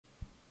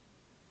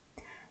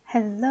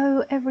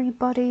Hello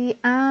everybody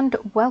and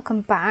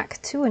welcome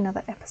back to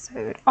another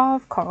episode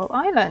of Coral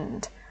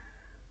Island.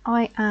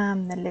 I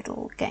am the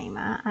little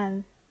gamer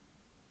and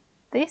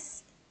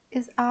this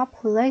is our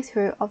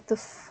playthrough of the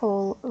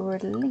full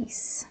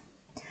release.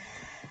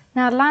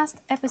 Now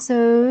last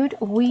episode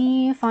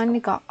we finally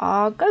got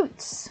our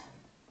goats,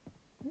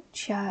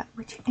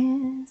 which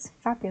is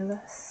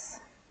fabulous.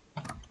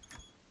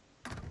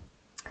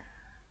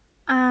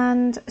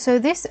 And so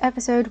this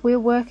episode we're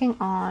working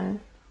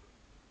on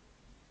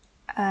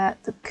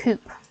the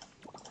Coop.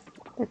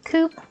 The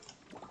Coop,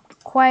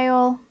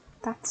 Quail,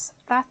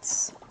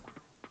 that's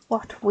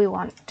what we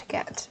want to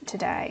get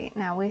today.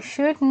 Now we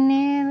should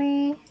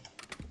we've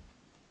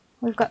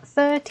got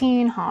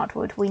 13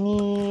 hardwood, we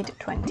need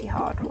 20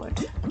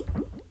 hardwood.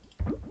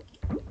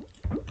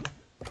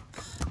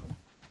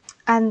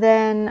 And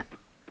then,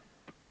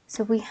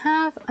 so we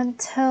have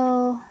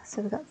until,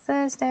 so we've got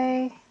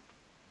Thursday,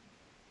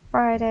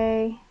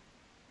 Friday,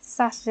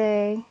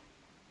 Saturday,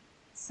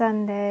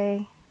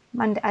 Sunday,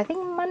 Monday. I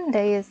think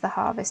Monday is the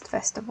harvest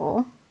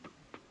festival.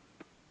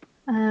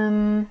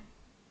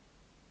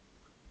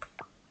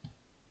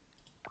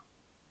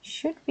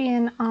 Should be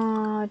in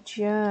our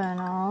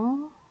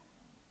journal.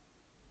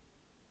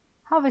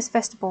 Harvest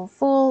festival,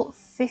 fall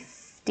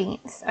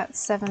 15th at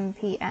 7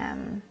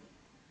 PM.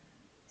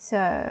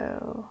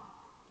 So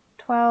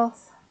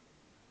 12th,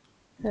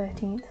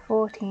 13th,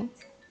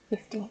 14th,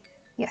 15th.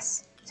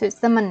 Yes, so it's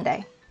the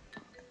Monday.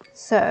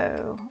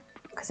 So,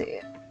 because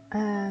it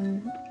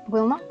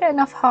we'll not get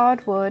enough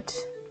hardwood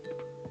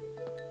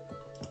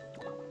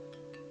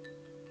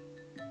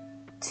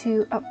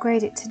to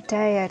upgrade it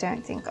today, I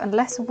don't think,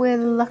 unless we're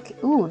lucky.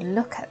 Ooh,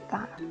 look at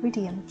that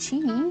iridium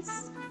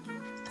cheese.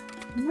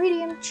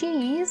 Iridium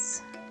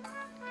cheese.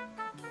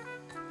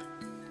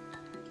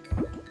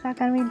 Is that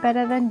going to be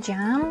better than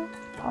jam?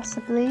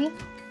 Possibly.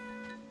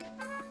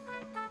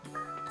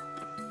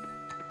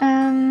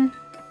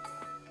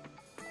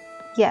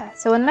 Yeah,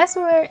 so unless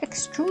we're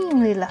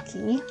extremely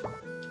lucky,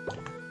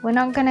 we're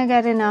not going to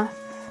get enough,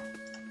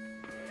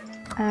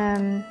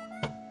 we're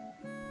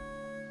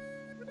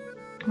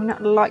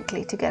not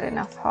likely to get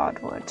enough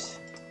hardwood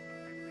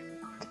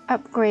to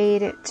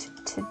upgrade it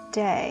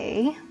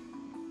today.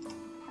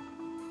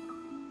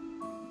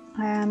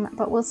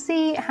 But we'll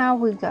see how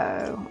we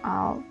go.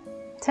 I'll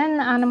tend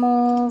the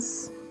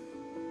animals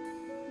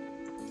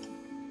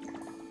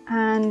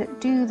and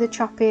do the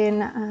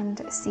chopping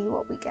and see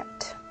what we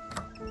get.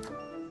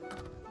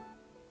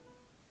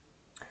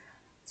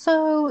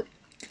 So it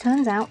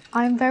turns out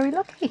I'm very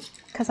lucky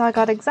because I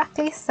got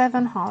exactly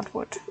 7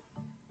 hardwood,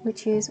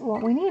 which is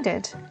what we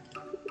needed.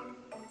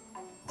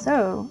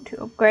 So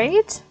to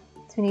upgrade, so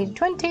we need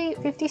 20,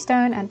 50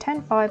 stone and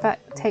 10 fibre.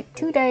 It'll take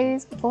 2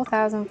 days,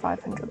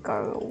 4,500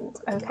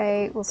 gold.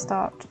 Okay, we'll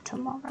start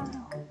tomorrow.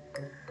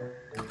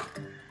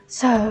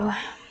 So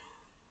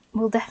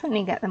we'll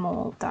definitely get them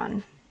all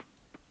done.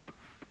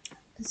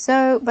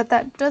 So, but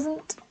that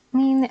doesn't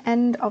mean the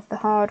end of the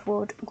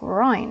hardwood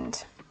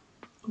grind,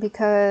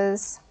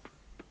 because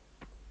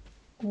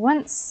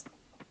once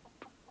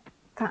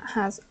that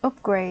has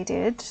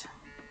upgraded,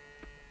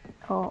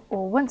 or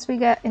once we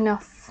get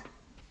enough,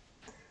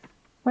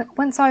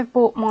 once I've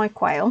bought my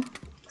quail,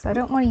 because I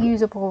don't want to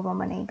use up all my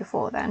money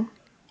before then,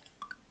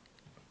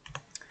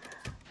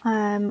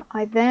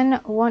 I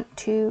then want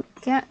to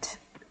get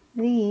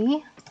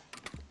the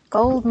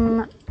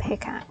golden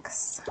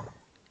pickaxe,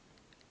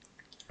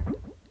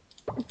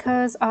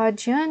 because our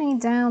journey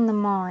down the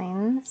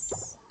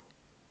mines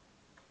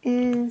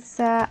is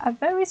a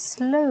very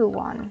slow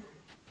one,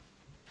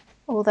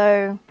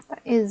 although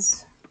that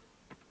is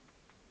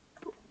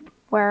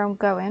where I'm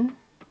going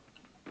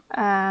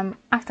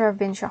after I've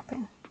been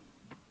shopping.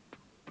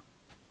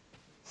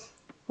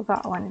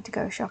 Forgot I wanted to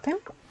go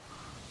shopping.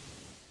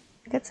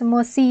 Get some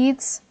more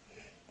seeds,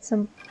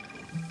 some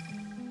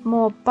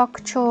more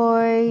bok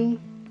choy,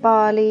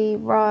 barley,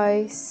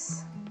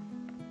 rice,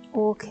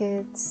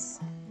 orchids.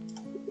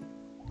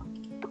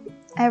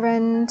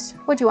 Errand,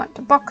 what do you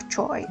want? Bok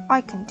choy.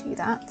 I can do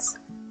that.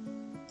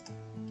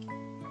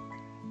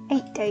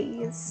 8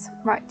 days.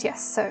 Right, yes,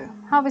 so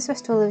Harvest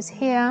Festival is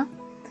here.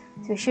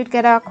 So we should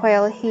get our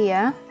quail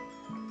here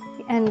at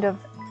the end of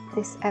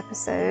this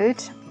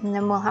episode. And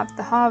then we'll have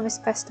the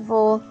Harvest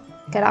Festival,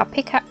 get our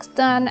pickaxe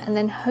done, and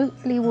then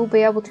hopefully we'll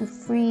be able to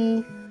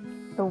free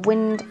the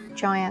wind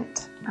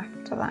giant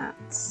after that.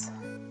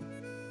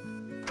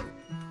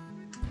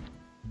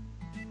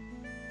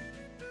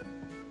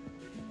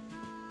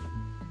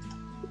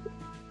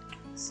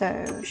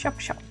 So, shop.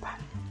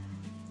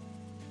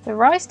 The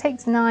rice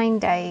takes 9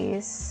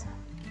 days.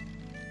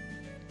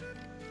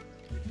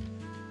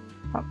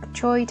 Bok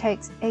choy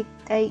takes 8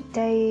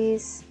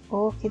 days.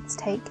 Orchids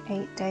take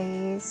 8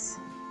 days.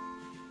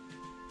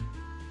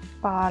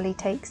 Barley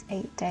takes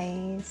 8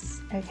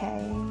 days.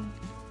 Okay.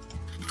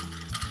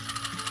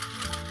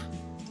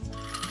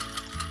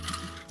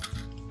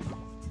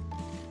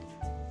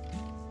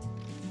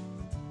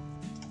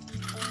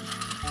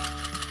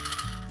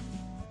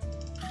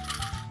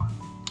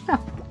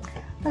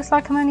 Looks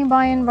like I'm only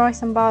buying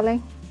rice and barley.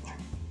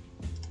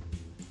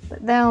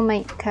 but they'll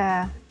make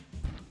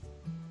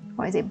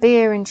what is it,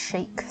 beer and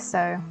shake.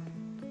 So,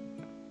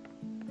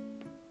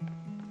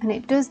 and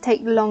it does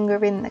take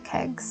longer in the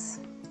kegs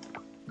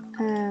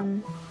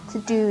to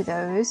do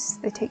those.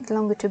 They take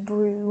longer to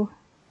brew.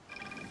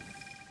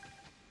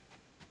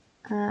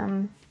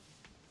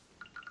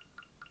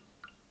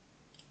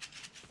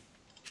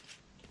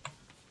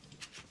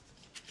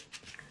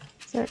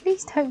 So at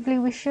least hopefully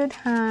we should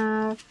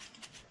have,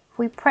 if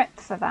we prep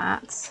for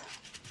that,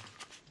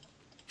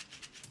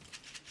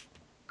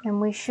 then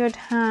we should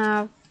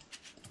have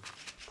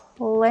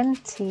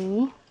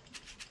plenty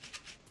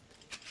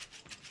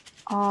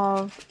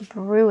of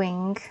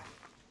brewing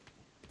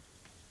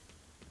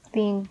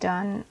being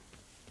done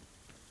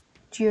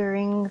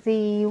during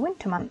the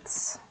winter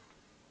months.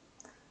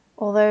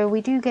 Although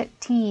we do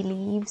get tea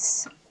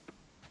leaves,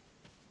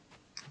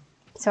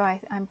 so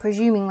I'm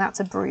presuming that's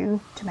a brew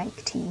to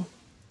make tea.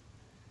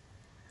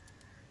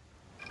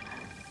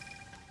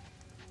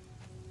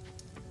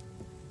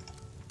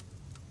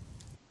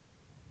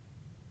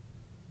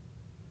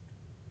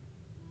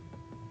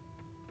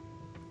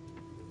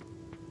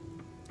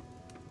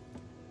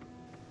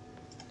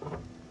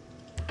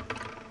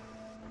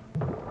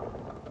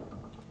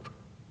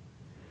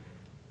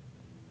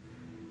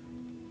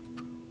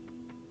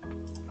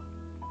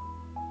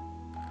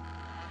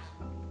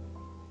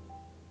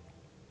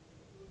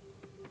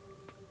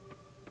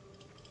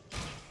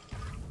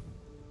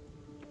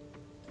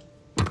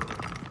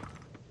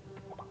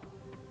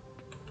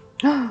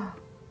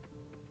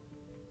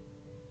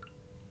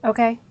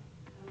 Okay.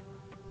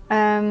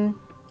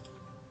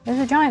 There's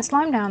a giant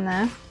slime down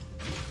there.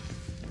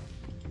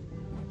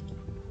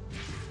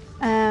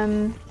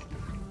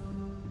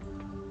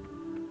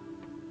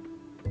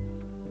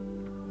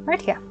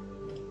 Right here.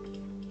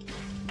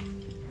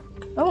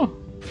 Oh.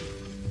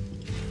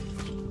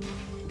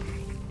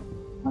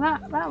 Well,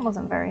 that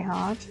wasn't very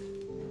hard.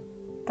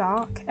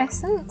 Dark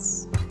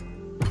essence?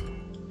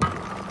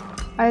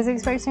 I was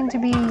expecting to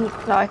be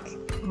like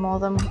more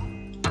than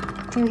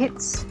 2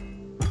 hits.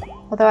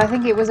 Although I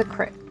think it was a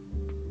crit.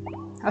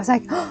 I was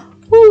like,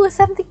 ooh,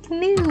 something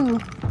new!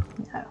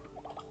 No.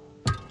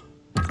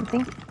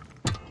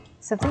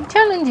 Something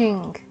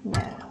challenging!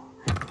 No.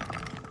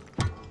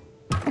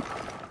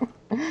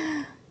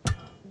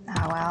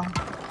 Oh well.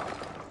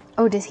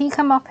 Oh, does he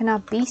come up in our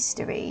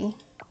beastery?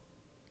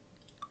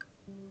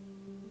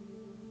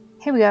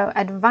 Here we go,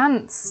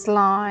 advanced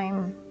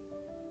slime.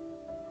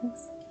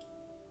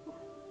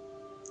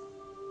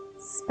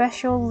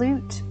 Special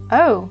loot.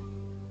 Oh!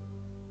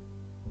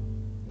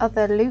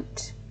 Other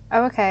loot.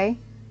 Oh, okay.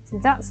 So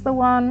that's the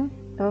one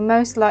that we're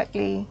most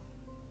likely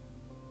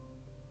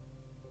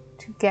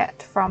to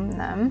get from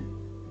them.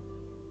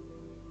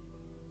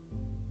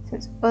 So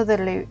it's other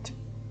loot.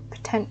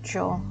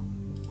 Potential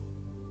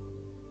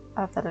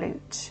other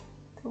loot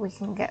that we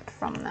can get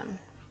from them.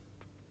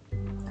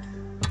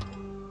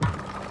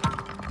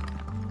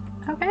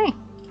 Okay.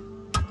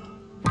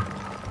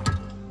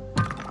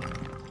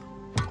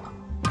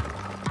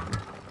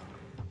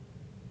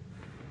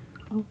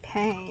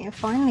 Okay, I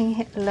finally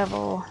hit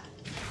level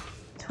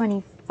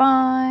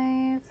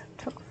 25.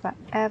 Took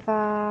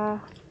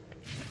forever.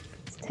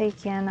 It's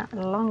taken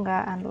longer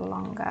and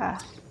longer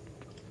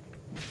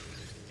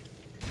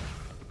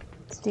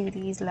to do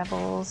these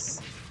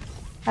levels.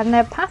 And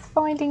their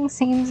pathfinding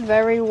seems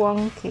very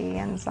wonky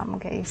in some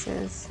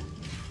cases.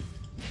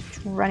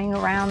 Just running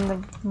around the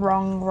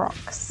wrong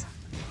rocks.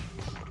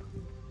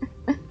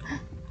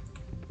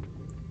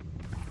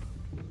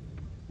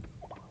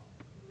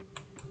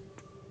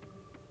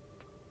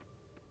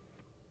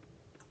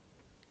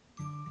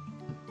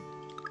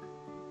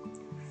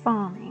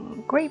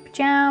 Farming. Grape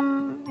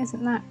jam,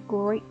 isn't that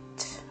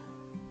great?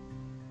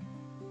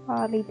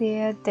 Barley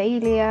beer,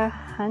 dahlia,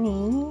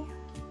 honey.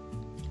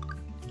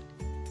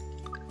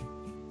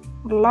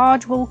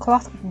 Large wool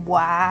cloth,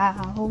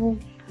 wow.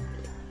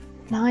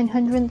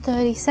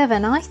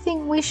 937. I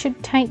think we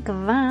should take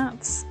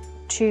that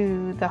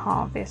to the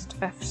Harvest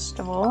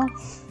Festival.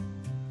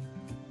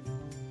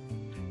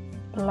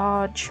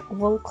 Large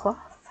wool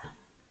cloth.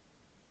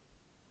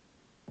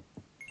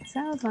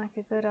 Sounds like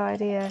a good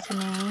idea to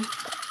me.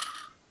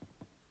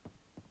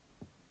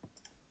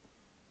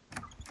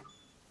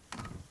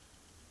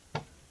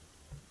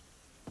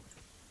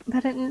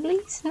 But at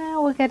least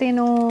now we're getting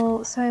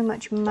so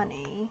much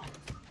money.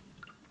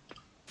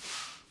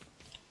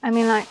 I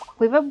mean, like,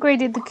 we've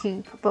upgraded the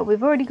coop, but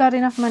we've already got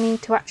enough money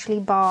to actually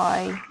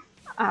buy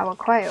our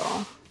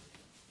quail.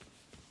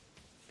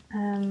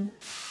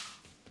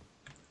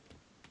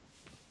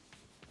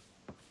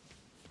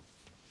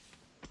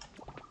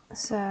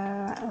 So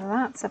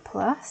that's a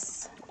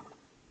plus.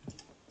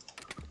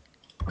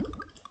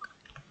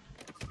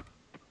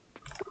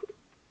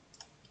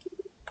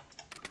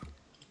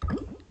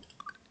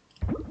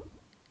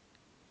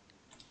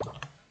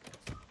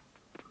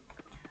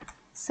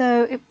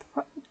 So it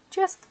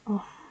just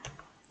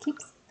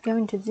keeps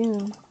going to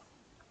zoom.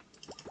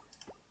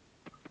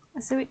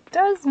 So it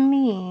does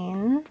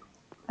mean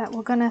that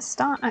we're gonna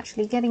start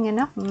actually getting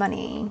enough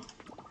money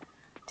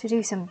to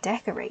do some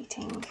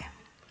decorating.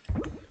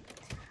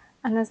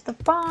 And as the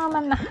farm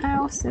and the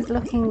house is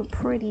looking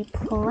pretty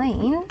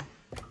plain...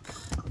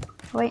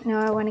 Wait, no,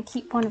 I want to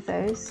keep one of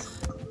those.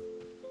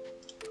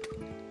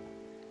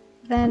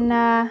 Then,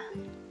 that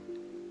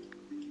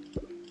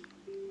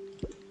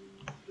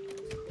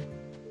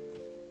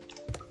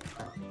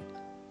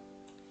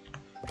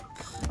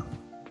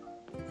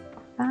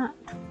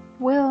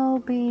will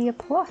be a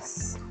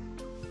plus.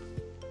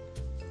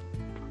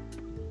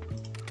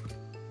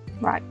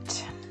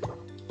 Right.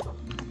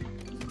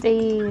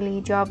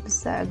 Daily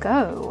jobs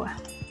go.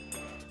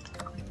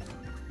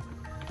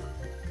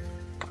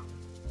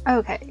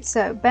 Okay,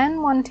 so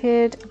Ben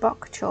wanted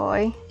bok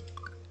choy.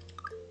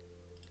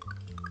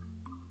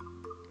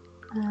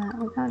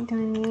 We can't do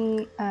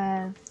any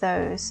of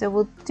those, so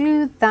we'll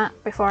do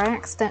that before I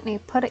accidentally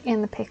put it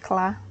in the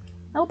pickler.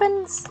 Oh,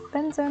 Ben's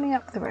only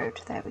up the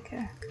road. There we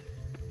go.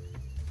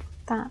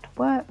 That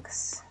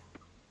works.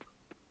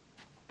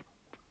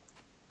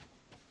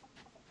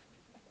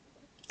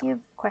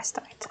 Give quest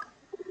item.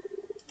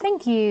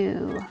 Thank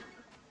you.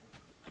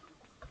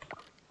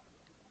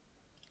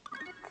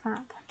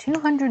 Fab.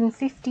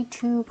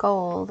 252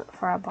 gold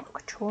for our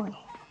bok choy.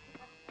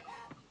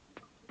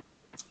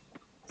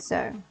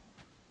 So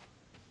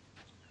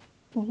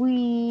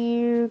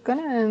we're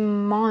gonna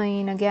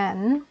mine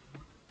again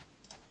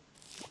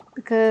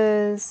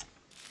because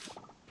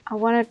I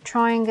want to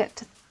try and get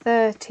to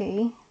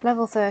 30,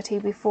 level 30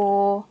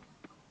 before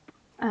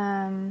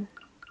the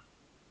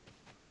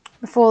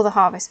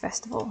harvest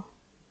festival.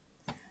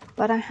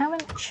 But I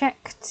haven't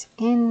checked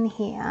in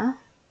here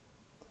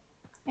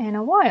in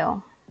a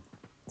while.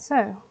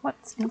 So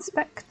let's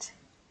inspect.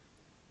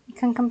 You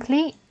can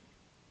complete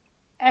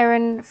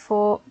errand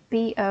for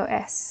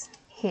B.O.S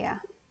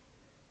here.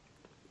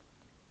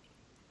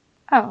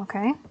 Oh,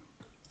 okay.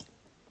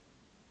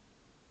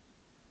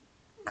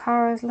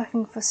 Kara's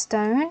looking for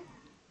stone.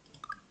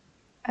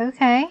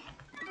 Okay.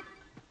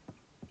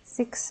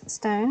 6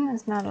 stone,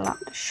 there's not a lot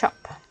to shop.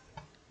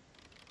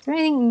 Is there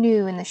anything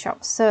new in the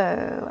shop?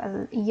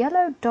 So, a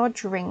yellow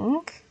dodge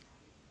ring,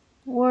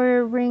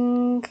 warrior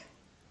ring,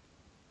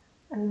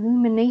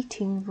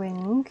 illuminating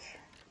ring,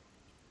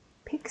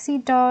 pixie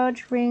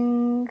dodge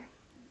ring,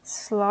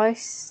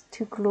 slice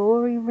to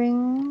glory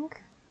ring,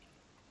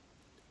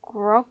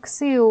 grog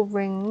seal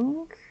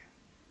ring,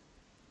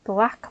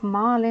 black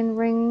marlin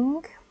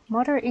ring,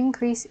 moderate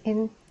increase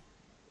in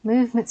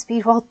movement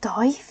speed while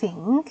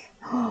diving.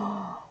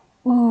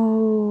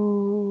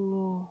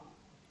 Ooh.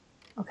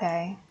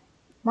 Okay.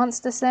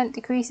 Monster scent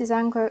decreases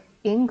aggro,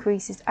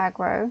 increases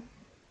aggro.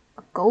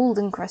 A gold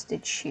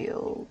encrusted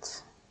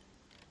shield.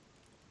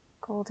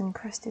 Gold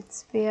encrusted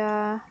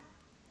spear.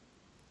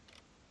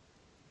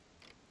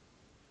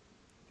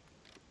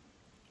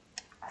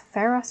 A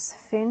ferrous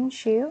fin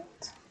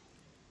shield.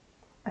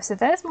 Oh, so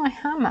there's my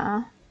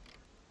hammer.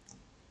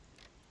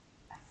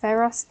 A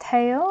ferrous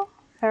tail.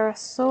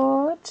 Ferrous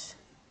sword.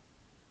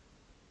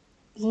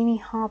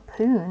 Beanie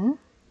harpoon.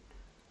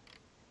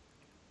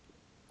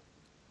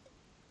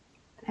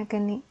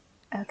 Agony.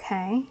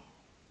 Okay.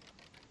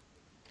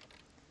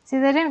 See,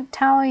 they don't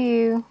tell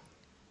you,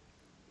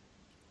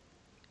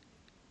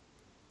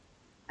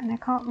 and I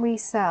can't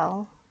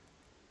resell.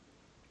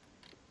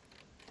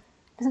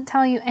 It doesn't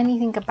tell you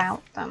anything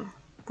about them,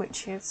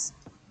 which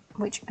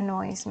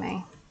annoys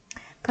me,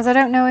 because I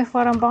don't know if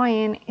what I'm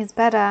buying is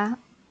better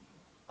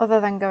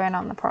other than going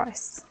on the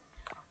price.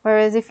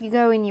 Whereas if you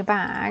go in your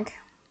bag,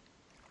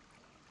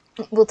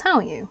 it will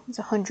tell you it's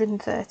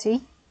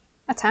 130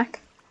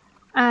 attack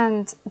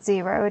and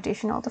 0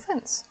 additional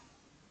defense.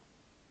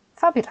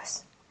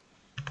 Fabulous.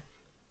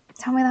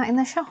 Tell me that in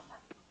the shop.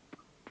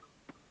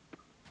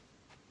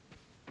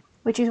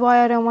 Which is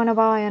why I don't want to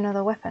buy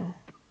another weapon.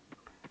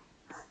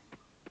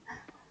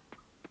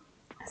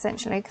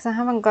 Essentially, because I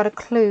haven't got a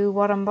clue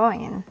what I'm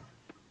buying.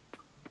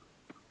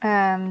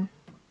 I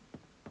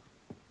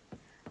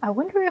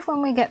wonder if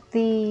when we get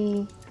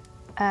the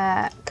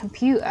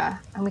computer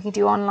and we can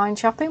do online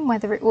shopping,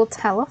 whether it will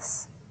tell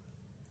us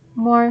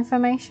more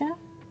information.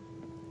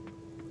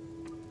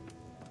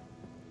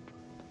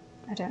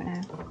 I don't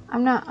know.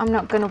 I'm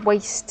not gonna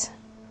waste.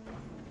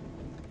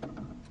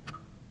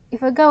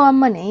 If I go on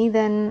money,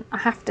 then I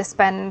have to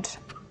spend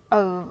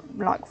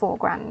like 4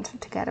 grand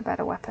to get a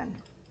better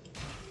weapon,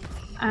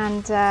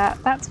 and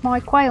that's my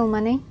quail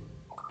money.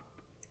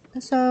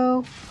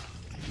 So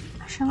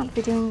I shan't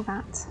be doing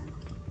that.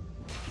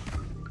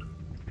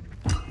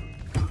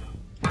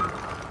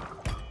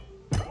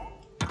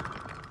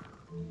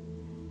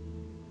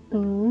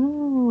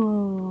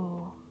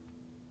 Ooh.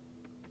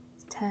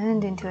 It's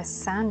turned into a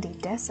sandy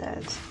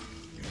desert.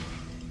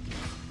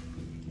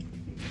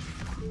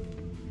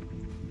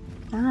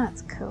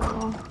 That's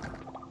cool.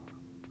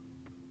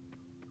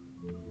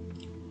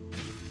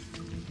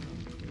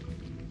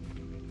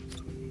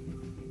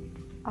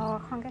 Oh, I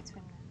can't get to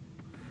him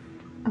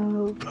now.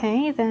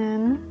 Okay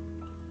then.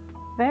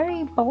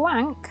 Very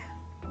blank.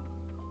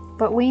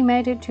 But we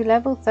made it to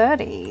level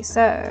 30.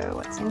 So,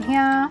 what's in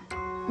here?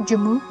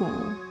 Jamu.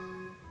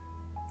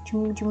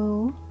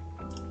 Jamu.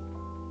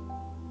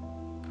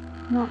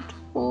 not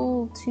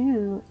all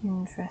too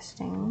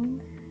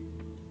interesting.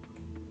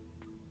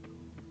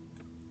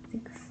 I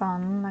think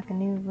fun, like a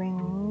new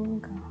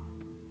ring,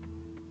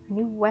 a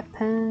new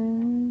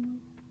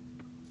weapon.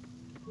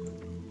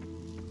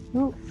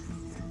 Oof.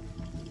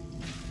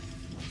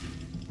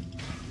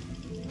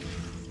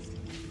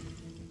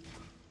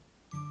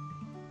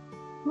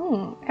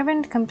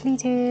 Errand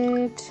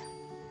completed.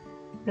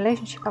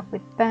 Relationship up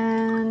with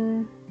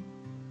Ben.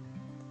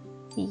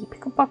 The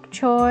pickle bok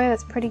choy,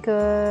 that's pretty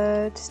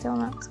good. Still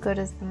not as good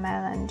as the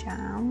melon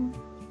jam.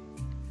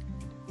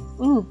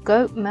 Ooh,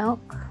 goat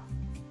milk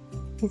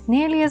is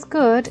nearly as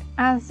good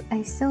as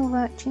a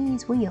silver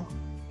cheese wheel.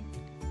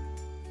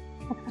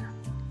 Look at that.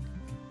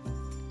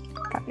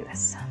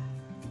 Fabulous.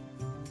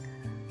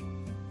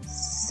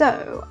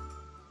 So,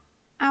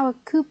 our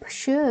coop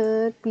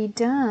should be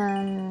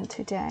done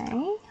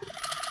today.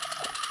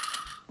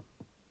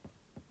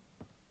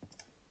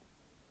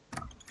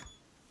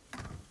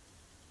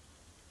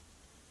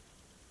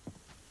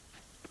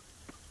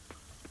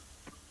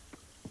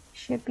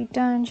 Should be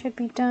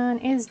done,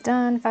 is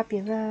done.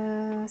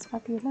 Fabulous,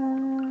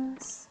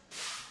 fabulous.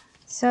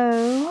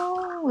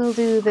 So, we'll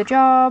do the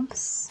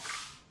jobs.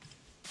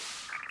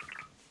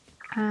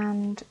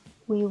 And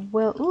we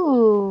will,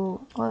 ooh,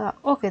 well, our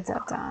orchids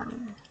are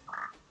done.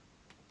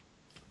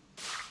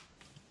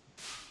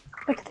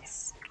 Look at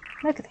this,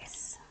 look at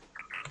this.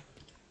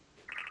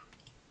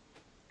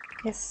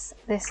 This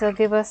will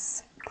give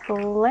us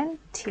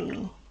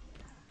plenty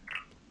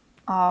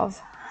of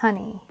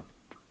honey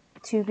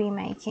to be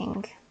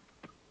making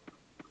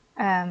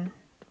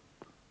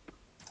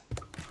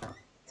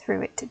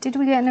through it. Did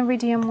we get an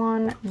iridium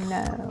one?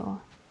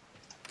 No.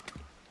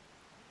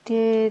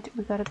 We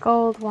got a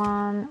gold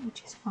one,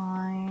 which is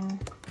fine.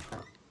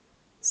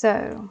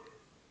 So,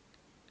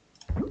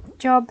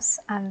 jobs,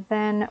 and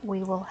then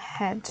we will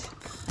head to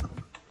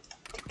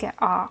get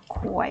our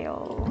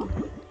quail.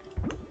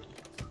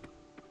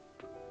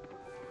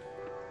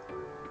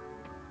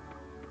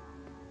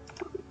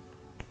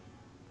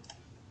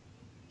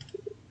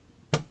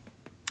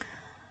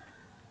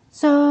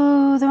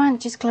 So the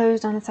ranch is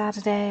closed on a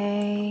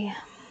Saturday,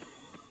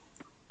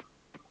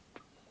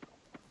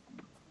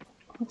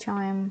 which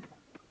I am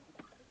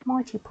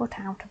mighty put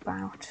out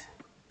about,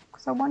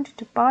 because I wanted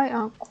to buy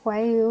our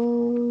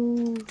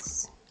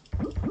quails,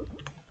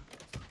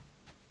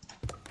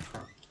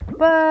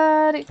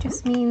 but it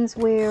just means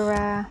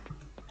we're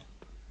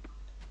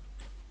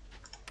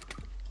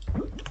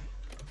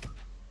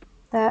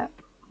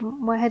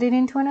headed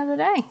into another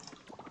day.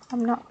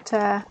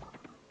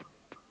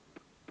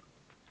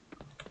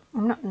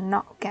 I'm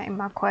not getting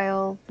my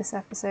quail this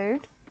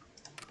episode.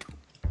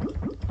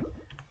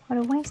 What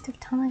a waste of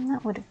time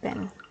that would have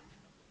been.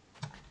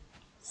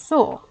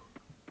 So,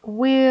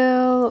 we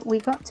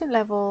got to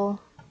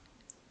level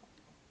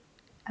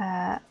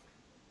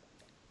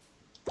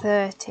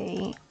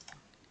 30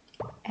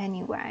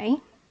 anyway.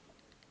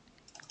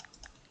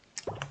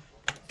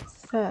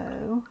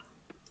 So,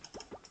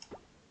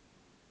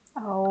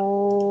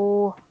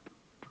 oh,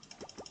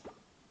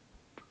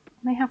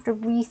 I may have to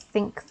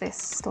rethink this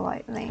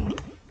slightly.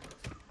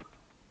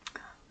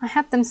 I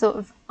had them sort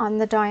of on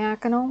the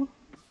diagonal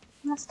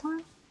last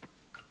time.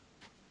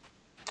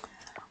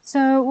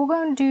 So we're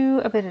going to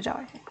do a bit of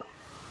diving.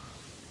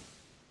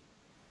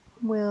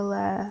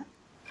 We'll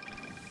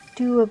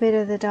do a bit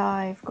of the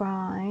dive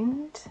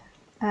grind.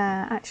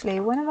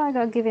 Actually, when have I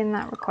got to give in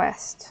that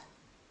request?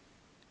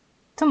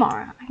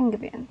 Tomorrow. I can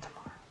give it in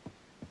tomorrow.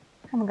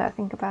 I haven't got to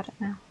think about it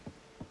now.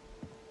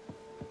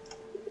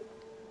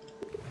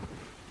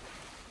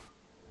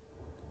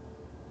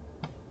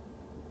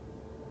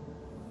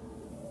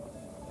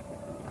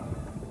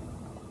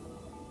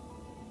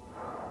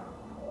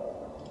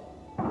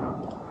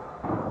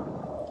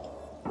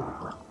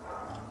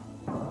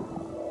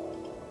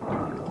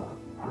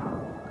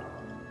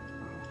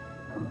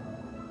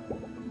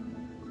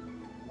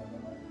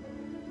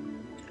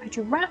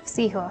 Giraffe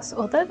seahorse.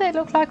 Although they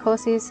look like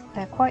horses,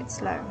 they're quite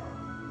slow.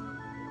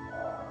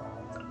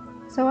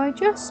 So I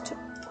just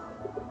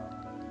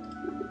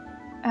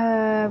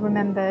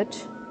remembered,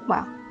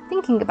 well,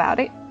 thinking about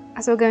it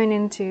as we're going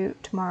into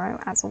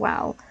tomorrow as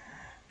well.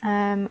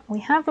 We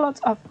have lots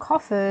of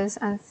coffers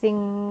and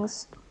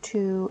things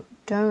to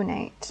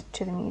donate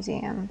to the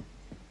museum,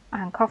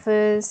 and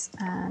coffers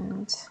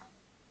and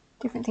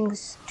different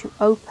things to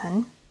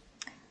open.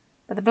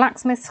 But the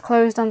blacksmith's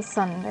closed on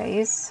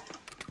Sundays.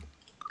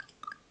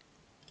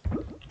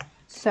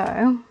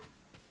 So,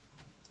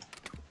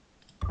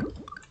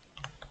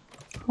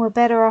 we're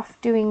better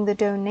off doing the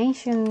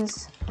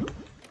donations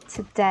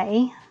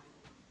today.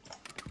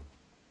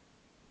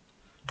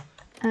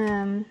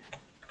 And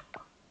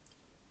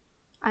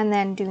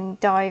then doing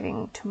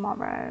diving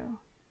tomorrow.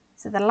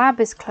 So the lab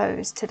is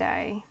closed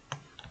today.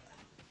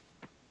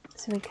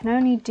 So we can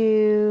only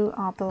do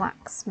our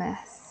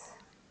blacksmith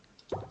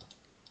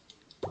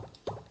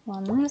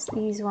ones,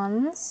 these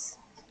ones.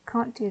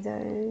 Can't do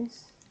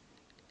those.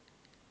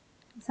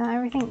 Is that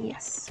everything?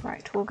 Yes.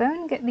 Right, we'll go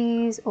and get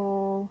these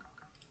all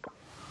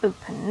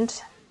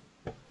opened.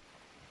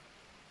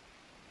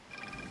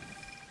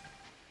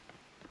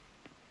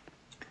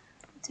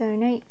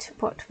 donate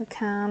what we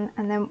can,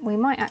 and then we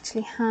might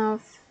actually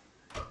have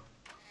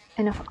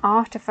enough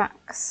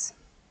artifacts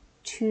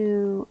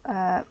to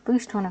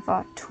boost one of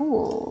our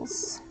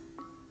tools.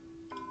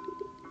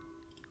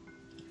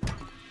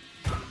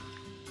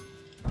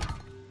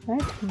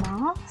 Red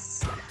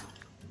mask.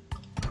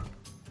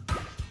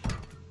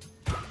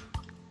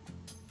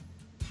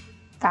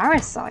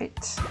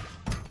 Parasite.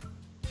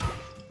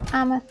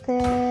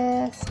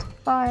 Amethyst.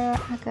 Fire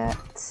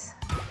agate.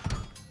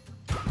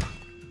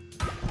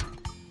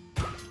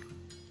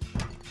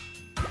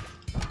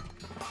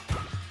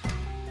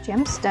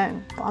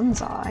 Gemstone.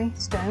 Bonsai.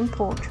 Stone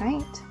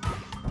portrait.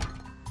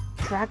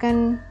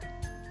 Dragon.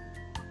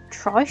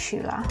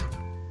 Trishula.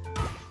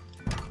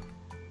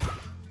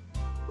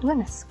 Ooh,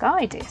 and a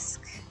sky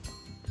disc.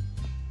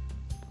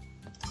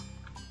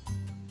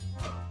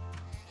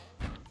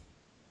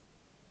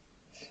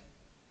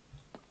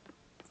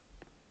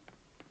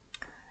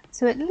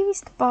 So at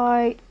least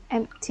by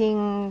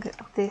emptying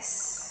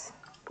this...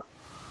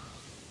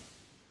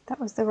 That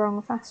was the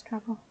wrong fast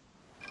travel.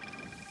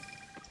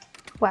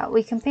 Well,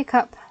 we can pick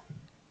up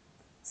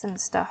some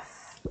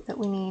stuff that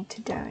we need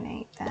to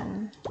donate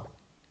then,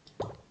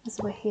 as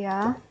we're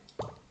here.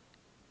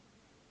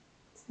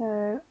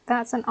 So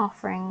that's an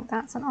offering,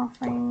 that's an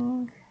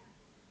offering.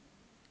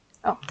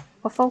 Oh,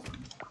 waffle.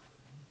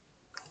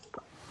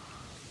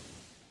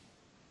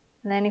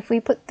 And then if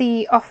we put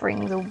the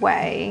offerings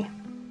away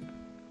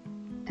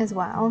as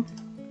well.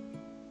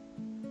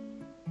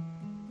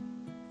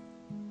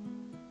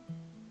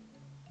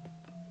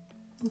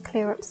 And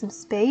clear up some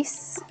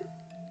space.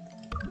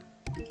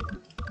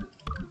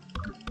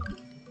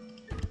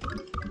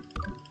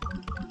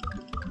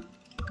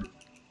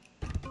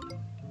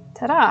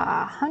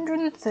 Ta-da!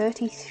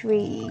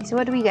 133. So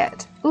what do we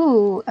get?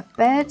 Ooh, a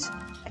bed,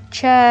 a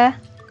chair,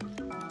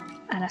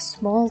 and a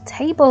small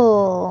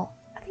table.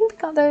 I think we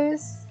got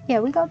those. Yeah,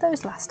 we got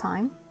those last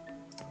time.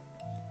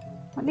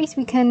 At least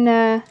we can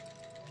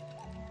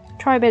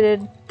try a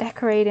bit of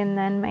decorating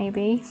then,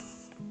 maybe.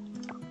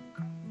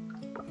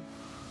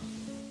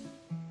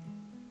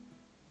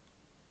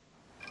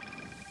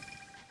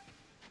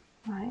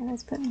 Right,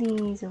 let's put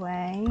these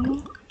away.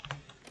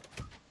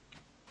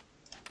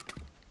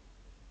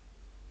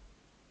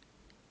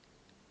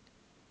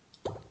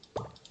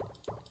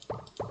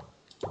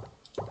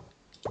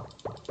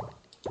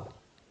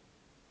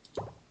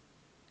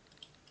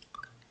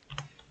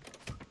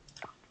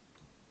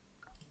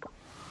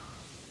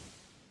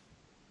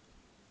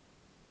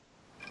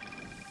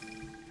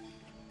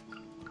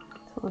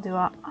 We'll do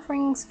our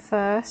offerings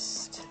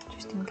first,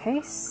 just in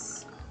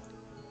case.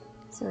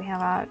 So we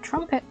have our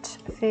trumpet,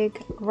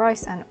 fig,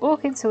 rice and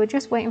orchid, so we're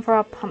just waiting for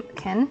our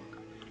pumpkin.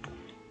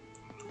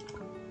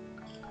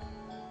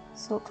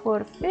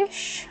 Saltwater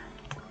fish.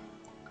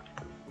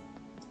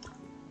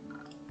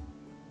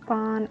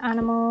 Barn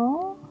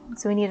animal.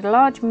 So we need a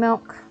large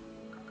milk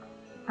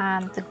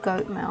and the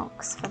goat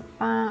milks for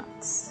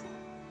that.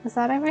 Is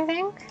that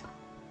everything?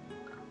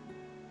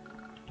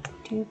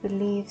 I do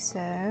believe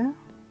so.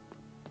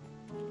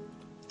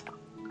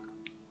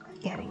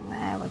 Getting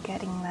there, we're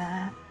getting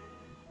there.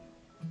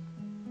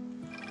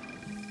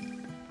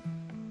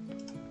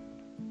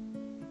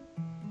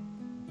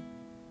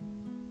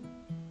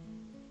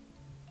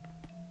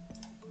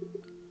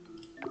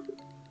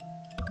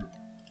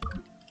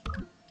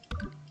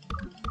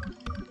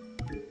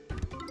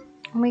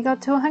 And we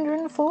got to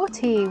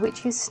 140,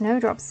 which is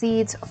snowdrop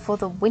seeds for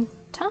the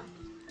winter.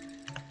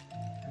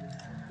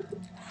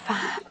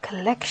 Fab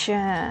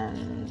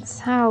collections.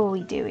 How are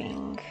we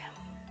doing?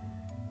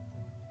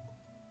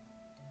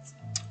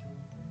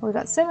 We've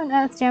got 7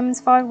 earth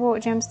gems, 5 water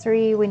gems,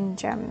 3 wind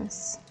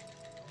gems.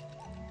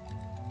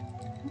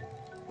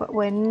 But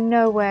we're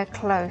nowhere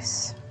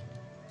close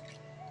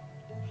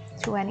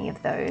to any of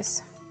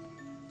those.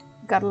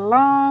 We've got a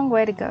long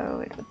way to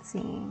go, it would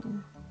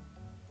seem.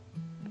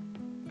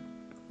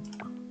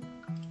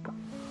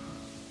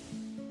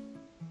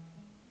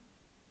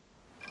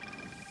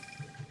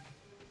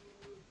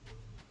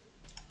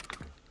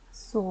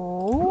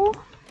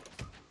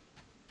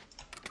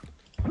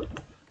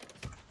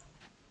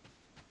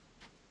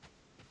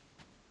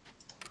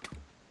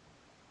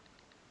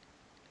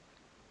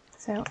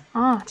 So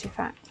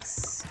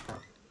artifacts.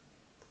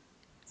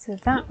 So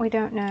that we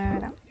don't know,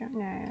 that we don't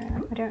know,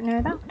 that we don't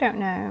know, that we don't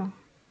know.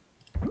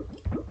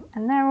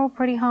 And they're all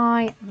pretty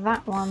high.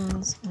 That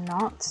one's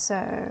not,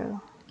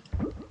 so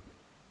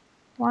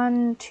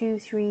 1, 2,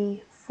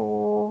 3,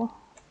 4.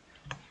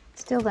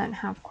 Still don't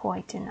have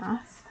quite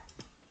enough.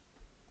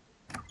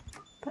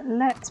 But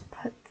let's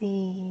put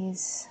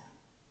these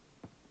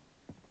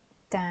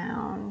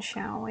down,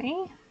 shall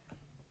we?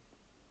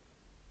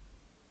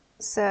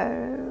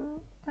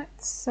 So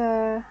let's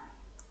do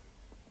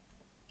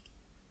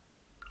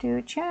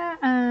a chair,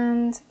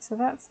 and so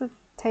that's the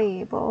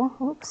table.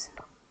 Oops.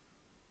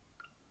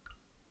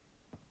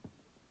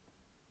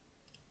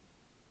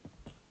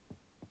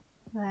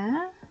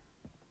 There.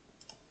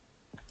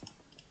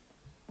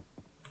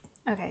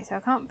 Okay, so I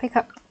can't pick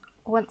up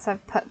once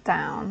I've put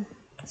down.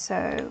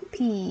 So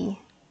P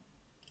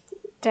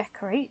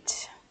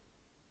decorate.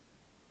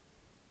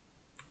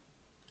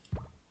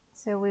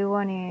 So we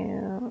want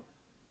to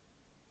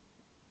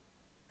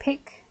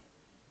pick,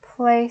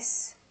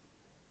 place,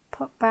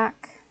 put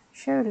back,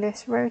 show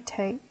list,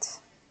 rotate.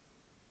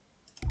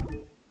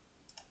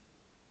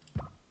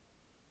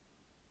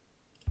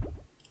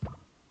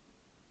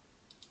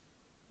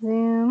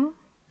 Zoom.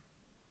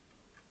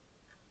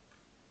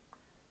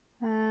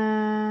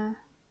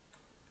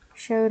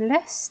 Show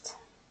list.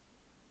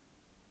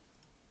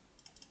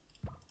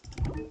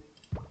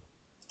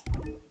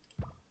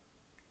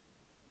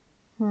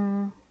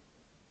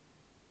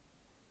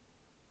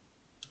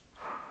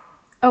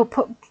 Oh,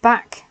 put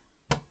back.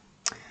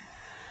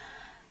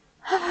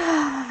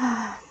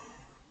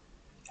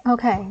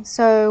 Okay,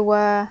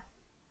 so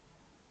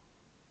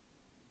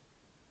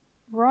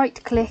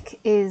right click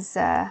is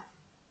to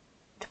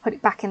put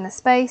it back in the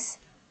space,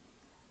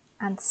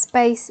 and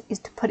space is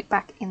to put it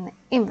back in the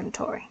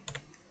inventory.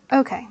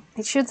 Okay,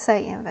 it should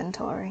say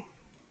inventory.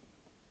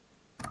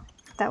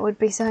 That would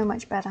be so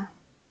much better.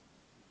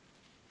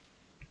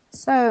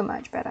 So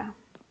much better.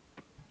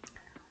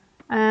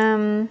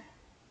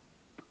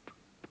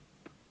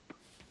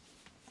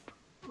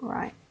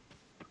 Right.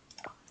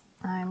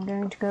 I'm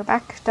going to go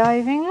back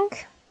diving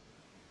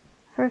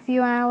for a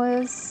few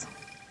hours.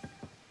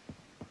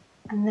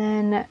 And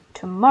then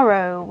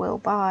tomorrow we'll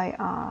buy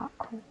our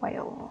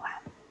quail.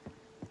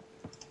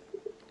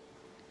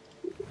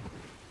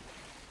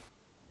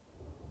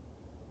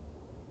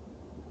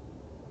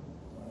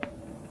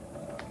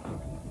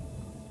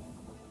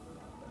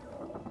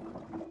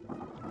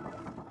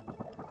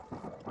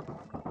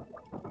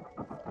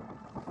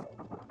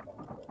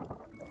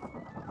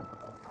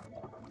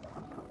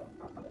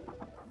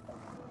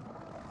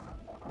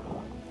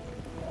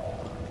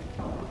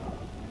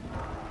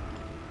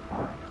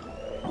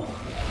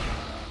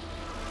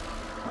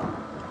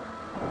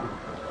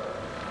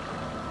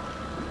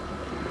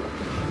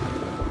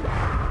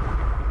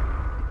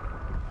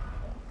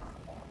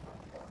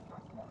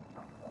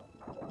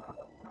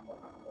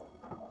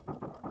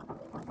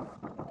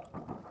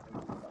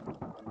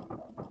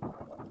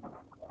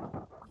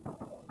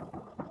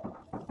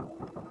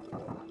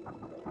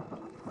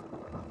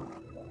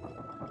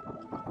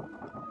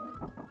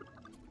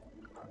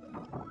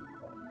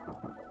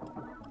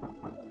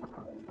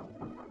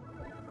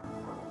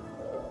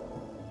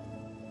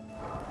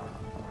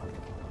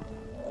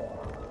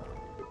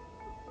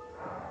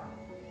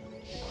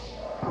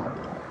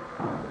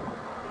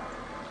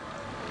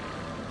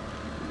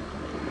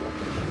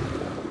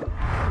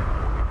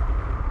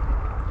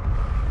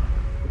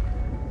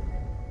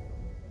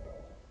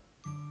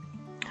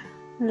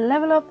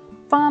 Level up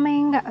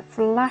farming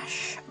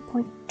flash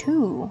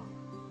 .2.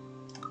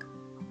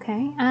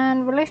 Okay,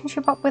 and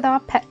relationship up with our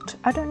pet.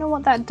 I don't know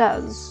what that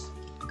does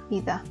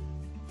either.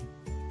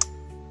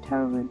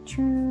 Taro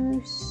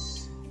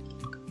juice,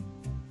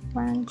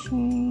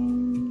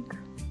 ranching,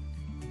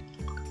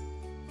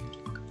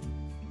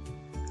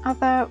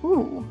 other.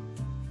 Ooh.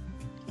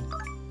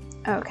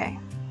 Okay,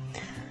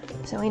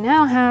 so we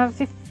now have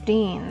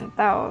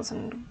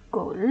 15,000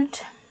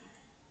 gold.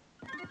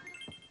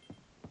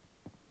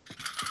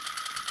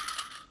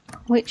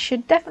 Which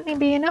should definitely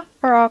be enough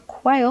for our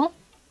quail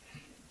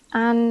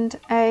and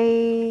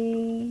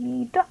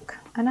a duck,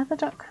 another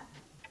duck.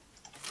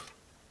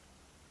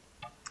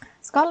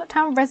 Scarlet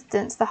Town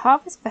residents, the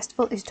Harvest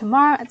Festival is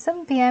tomorrow at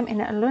 7 PM in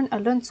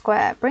Alun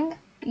Square.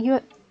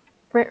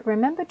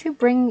 Remember to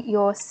bring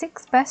your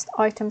 6 best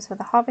items for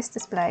the Harvest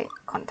Display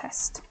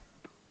contest.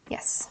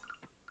 Yes.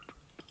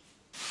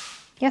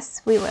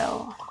 Yes, we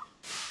will.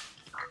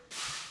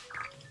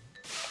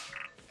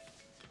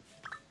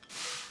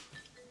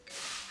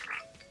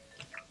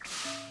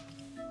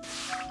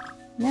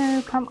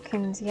 No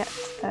pumpkins yet,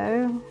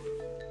 though.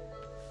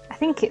 I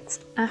think it's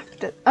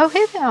after. Oh,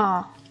 here they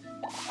are!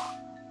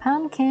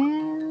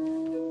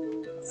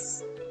 Pumpkins!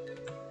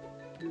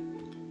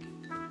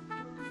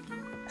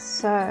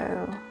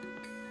 So,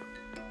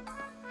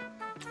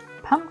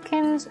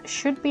 pumpkins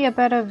should be a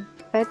better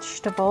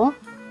vegetable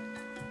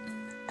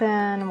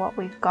than what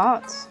we've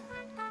got.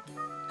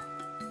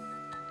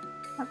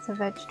 That's a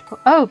vegetable.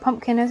 Oh,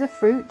 pumpkin is a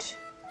fruit.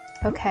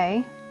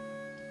 Okay.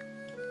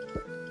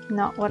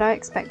 Not what I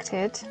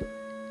expected.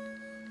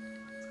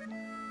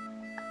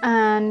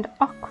 And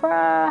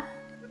okra.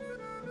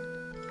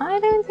 I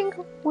don't think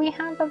we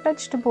have a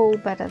vegetable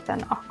better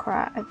than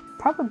okra.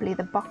 Probably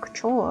the bok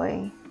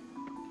choy.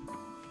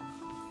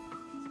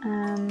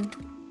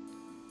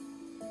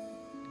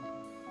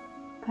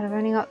 But I've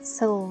only got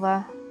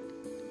silver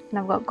and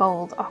I've got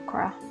gold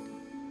okra.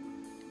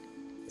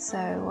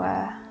 So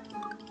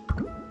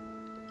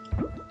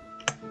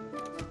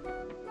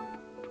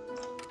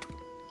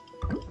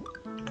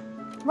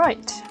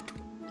right,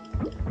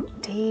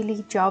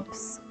 daily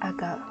jobs a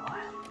go.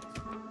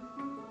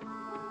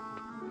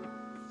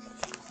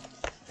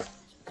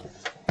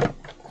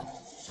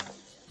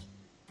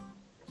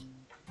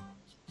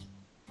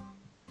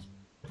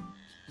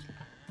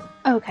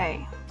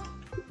 Okay,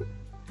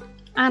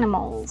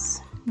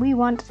 animals. We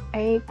want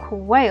a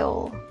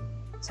quail.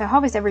 So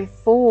harvest every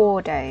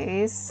 4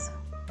 days.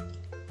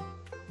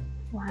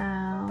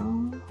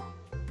 Wow.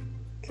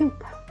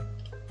 Coop.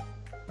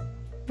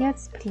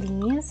 Yes,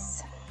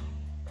 please.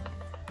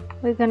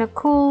 We're gonna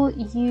call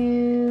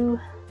you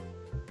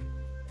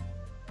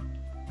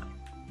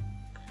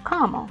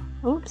Caramel.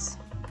 Oops,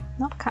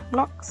 not cat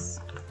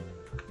blocks.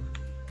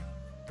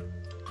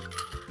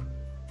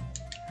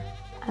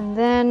 And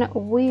then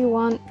we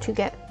want to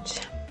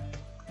get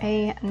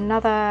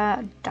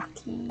another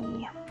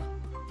ducky.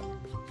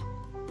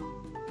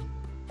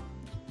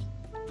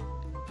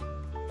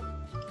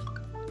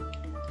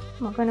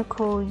 We're gonna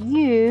call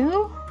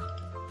you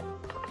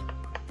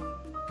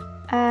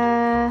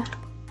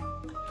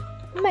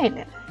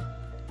Malin.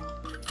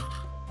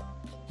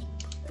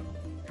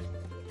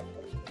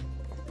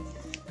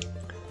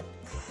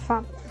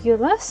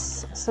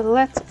 Fabulous. So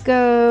let's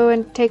go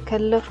and take a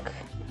look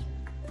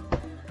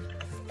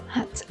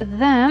at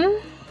them.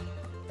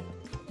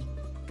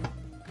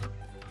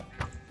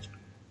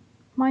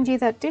 Mind you,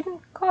 that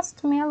didn't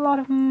cost me a lot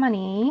of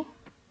money.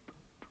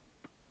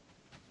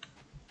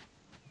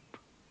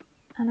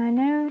 And I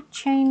know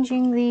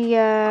changing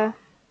the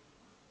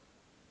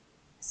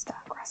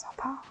star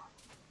grasshopper,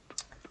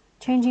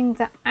 changing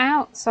the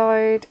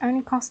outside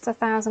only costs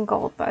 1,000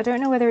 gold, but I don't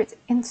know whether it's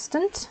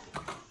instant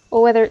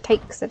or whether it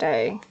takes a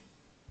day.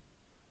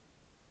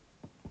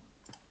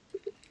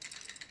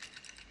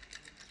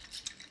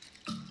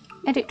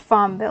 Edit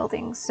farm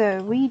building,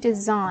 so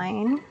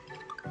redesign.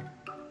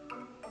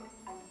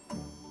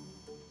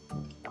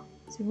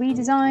 So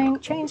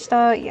redesign, change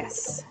star,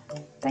 yes.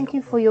 Thank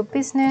you for your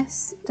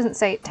business. Doesn't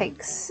say it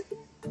takes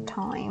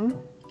time.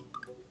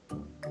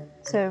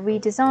 So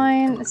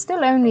redesign, it's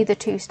still only the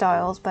 2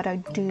 styles, but I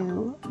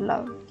do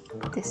love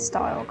this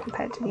style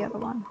compared to the other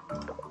one.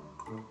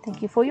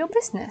 Thank you for your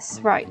business.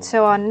 Right,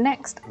 so our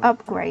next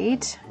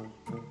upgrade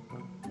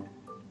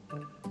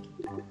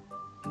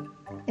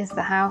is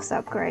the house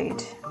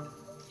upgrade.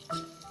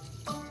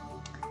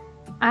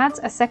 Adds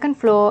a second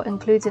floor,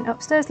 includes an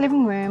upstairs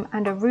living room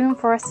and a room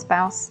for a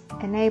spouse,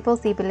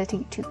 enables the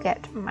ability to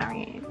get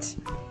married.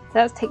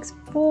 That takes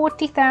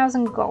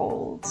 40,000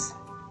 gold,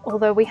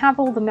 although we have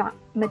all the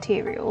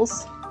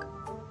materials.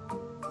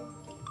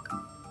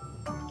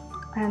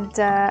 And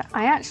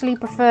I actually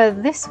prefer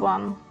this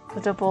one,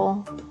 the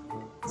double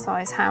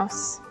size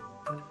house,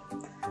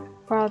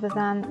 rather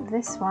than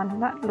this one.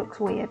 That looks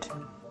weird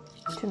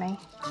to me.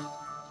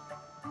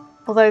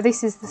 Although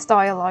this is the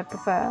style I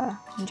prefer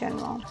in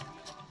general.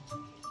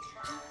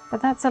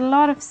 But that's a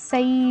lot of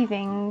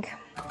saving.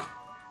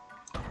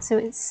 So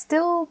it's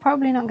still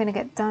probably not going to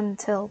get done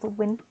till the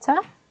winter.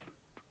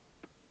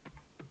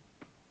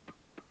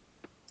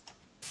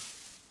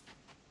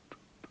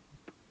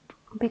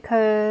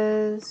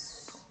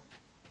 Because,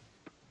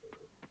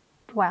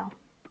 well,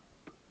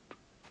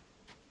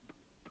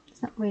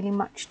 there's not really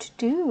much to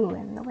do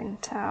in the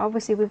winter.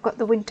 Obviously we've got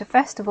the winter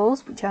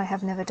festivals, which I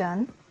have never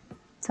done.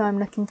 So I'm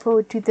looking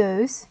forward to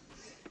those.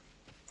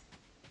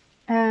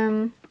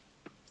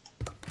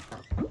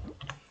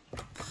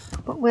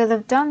 But we'll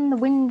have done the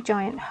wind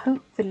giant,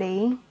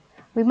 hopefully.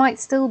 We might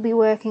still be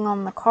working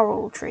on the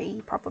coral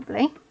tree,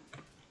 probably.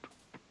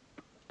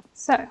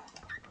 So.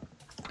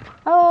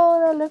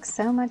 Oh, that looks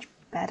so much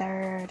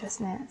better,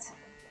 doesn't it?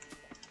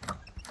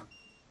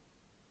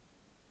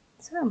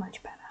 So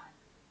much better.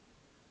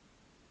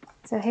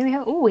 So here we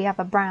have, oh, we have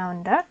a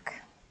brown duck.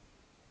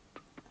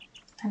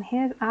 And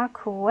here's our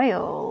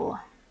quail.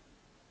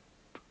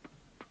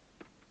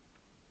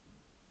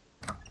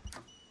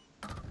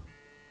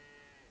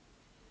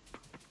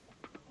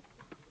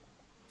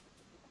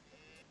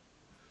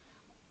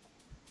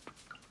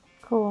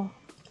 Cool.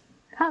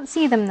 Can't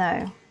see them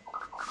though.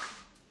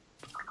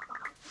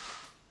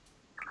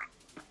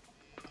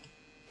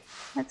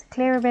 Let's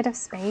clear a bit of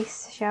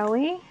space, shall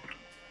we?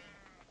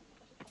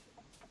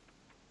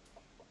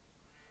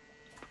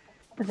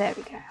 There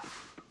we go.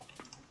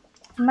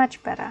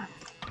 Much better.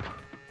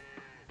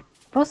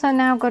 Also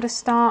now got to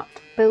start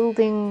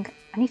building.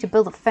 I need to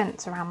build a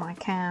fence around my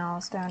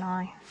cows, don't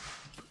I?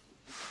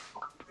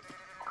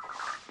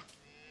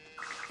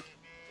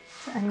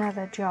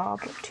 Another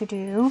job to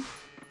do.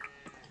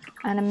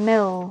 And a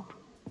mill.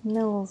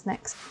 Mill's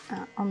next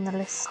on the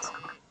list.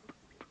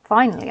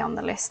 Finally on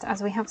the list,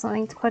 as we have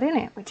something to put in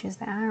it, which is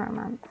the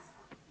Aramanth.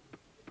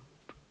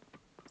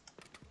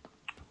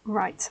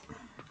 Right.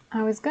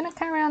 I was going to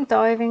carry on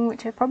diving,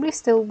 which I probably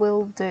still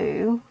will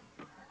do.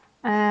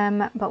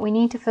 But we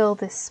need to fill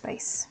this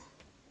space.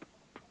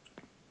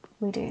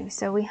 We do.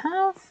 So we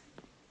have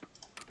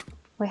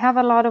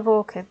a lot of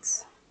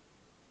orchids.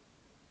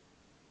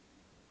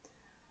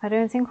 I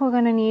don't think we're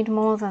going to need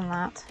more than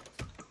that.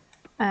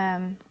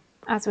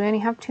 As we only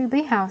have 2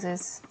 bee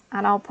houses,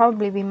 and I'll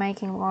probably be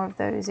making more of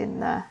those in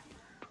the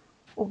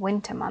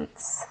winter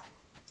months.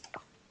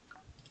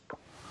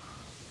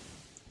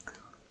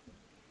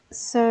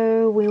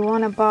 So we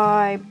want to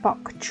buy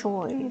bok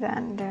choy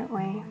then, don't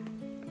we?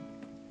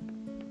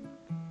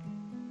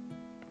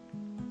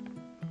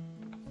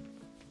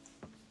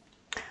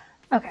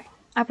 Okay,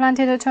 I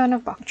planted a ton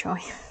of bok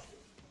choy.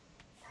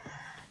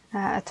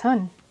 A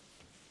ton.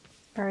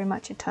 Very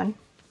much a ton.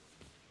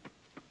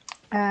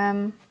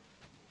 And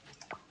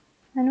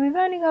we've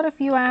only got a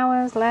few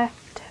hours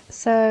left,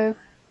 so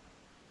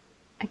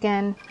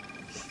again,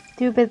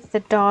 do a bit of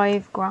the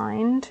dive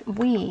grind.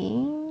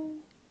 Oh,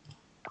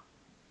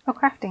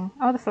 crafting.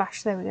 Oh, the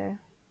flash, there we go.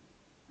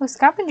 Oh,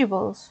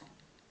 scavengeables.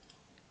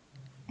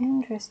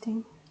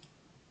 Interesting.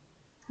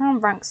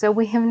 Rank. So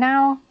we have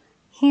now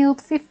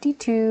healed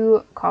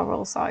 52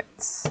 coral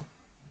sites.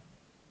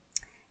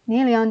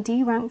 Nearly on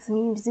D rank for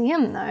the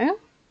museum though.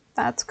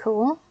 That's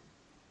cool.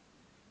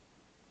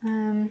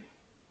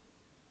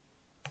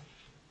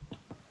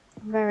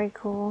 Very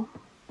cool.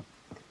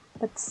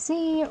 But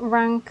C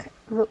rank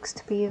looks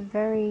to be a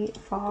very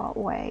far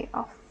way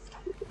off.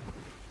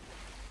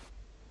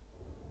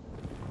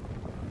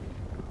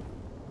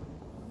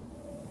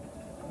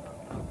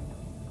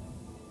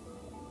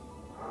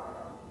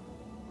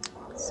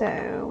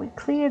 So we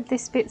cleared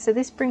this bit, so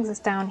this brings us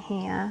down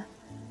here.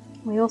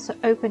 We also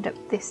opened up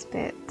this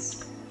bit,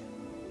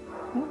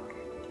 I think.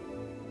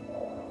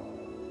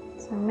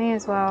 So may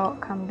as well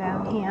come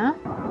down here.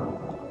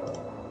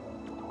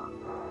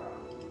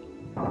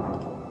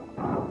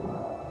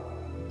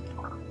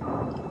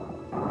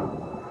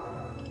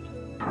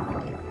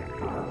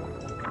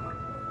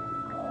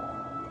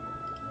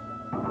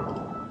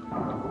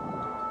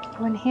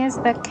 Oh, and here's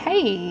the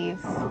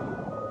cave.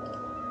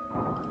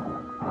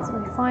 So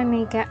we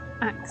finally get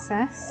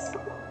access.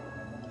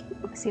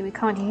 See, we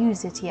can't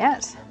use it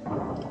yet.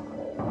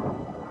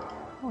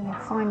 We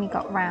finally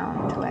got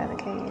round to where the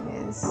cave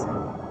is.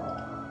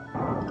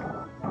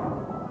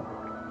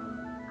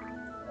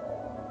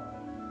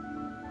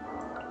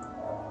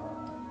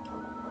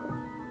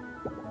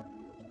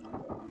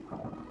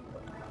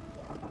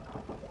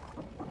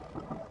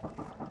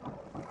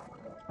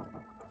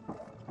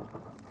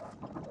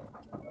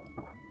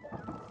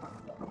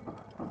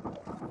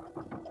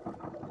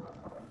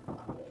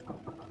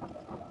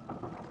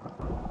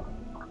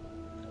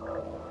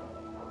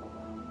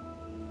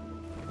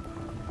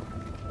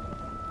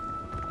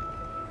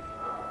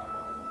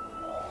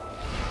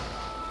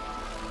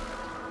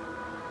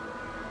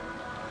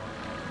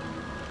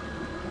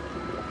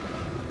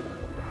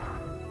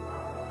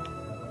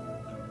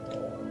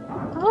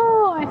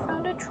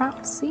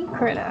 Trapped sea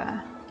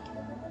critter.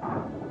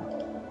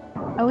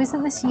 Oh,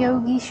 isn't this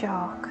Yogi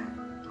Shark?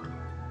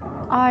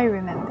 I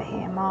remember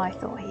him. I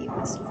thought he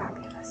was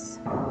fabulous.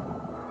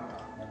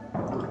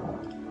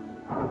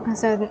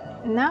 So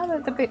now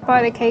that the bit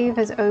by the cave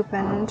has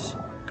opened,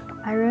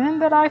 I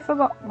remembered I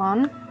forgot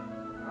one.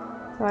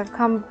 So I've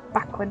come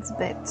backwards a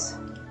bit.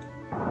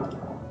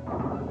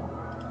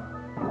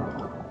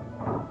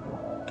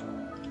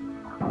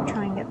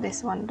 Try and get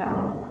this one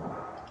done.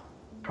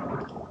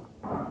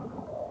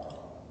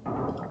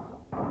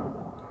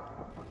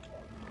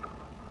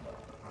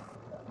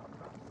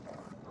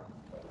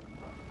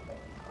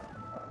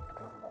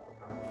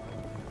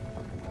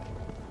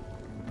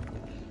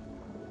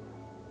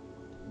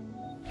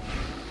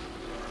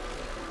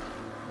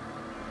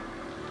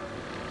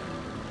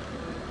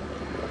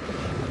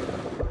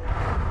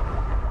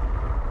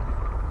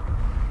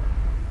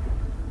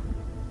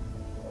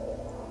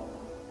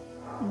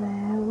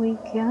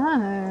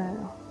 Go.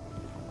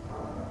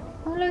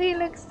 Oh look, he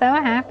looks so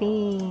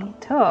happy.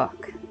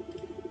 Talk.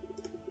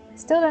 I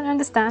still don't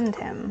understand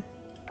him.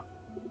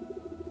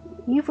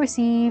 You've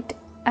received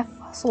a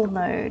fossil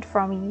node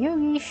from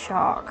Yogi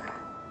Shark.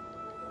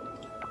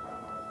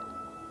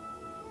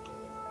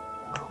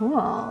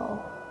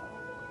 Cool.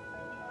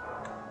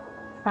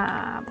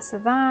 Fab. So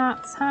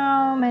that's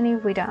how many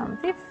have we done?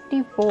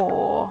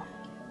 54.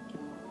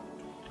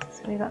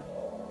 So we got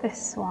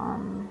this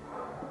one.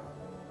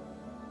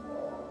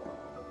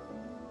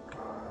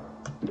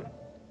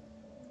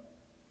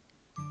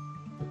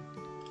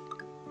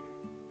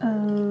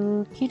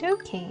 Okie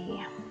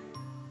dokie.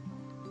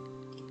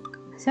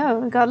 So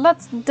we got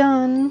lots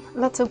done,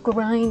 lots of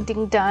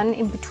grinding done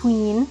in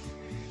between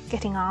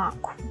getting our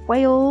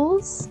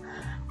quails,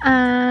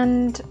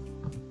 and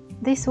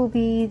this will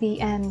be the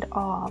end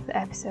of the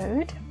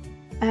episode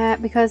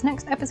because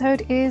next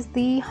episode is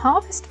the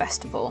Harvest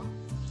Festival,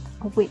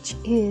 which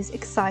is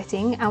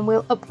exciting, and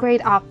we'll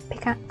upgrade our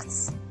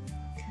pickaxe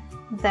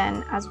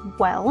then as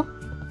well.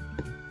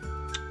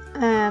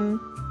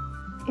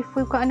 If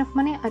we've got enough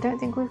money. I don't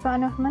think we've got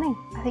enough money.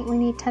 I think we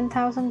need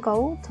 10,000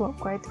 gold to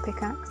upgrade the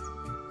pickaxe.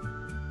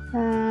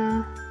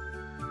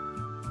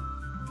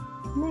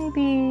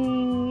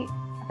 Maybe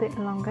a bit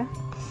longer.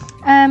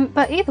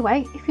 But either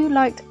way, if you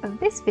liked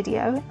this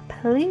video,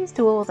 please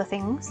do all the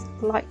things,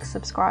 like,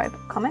 subscribe,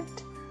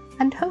 comment,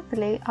 and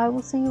hopefully I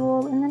will see you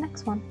all in the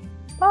next one.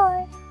 Bye!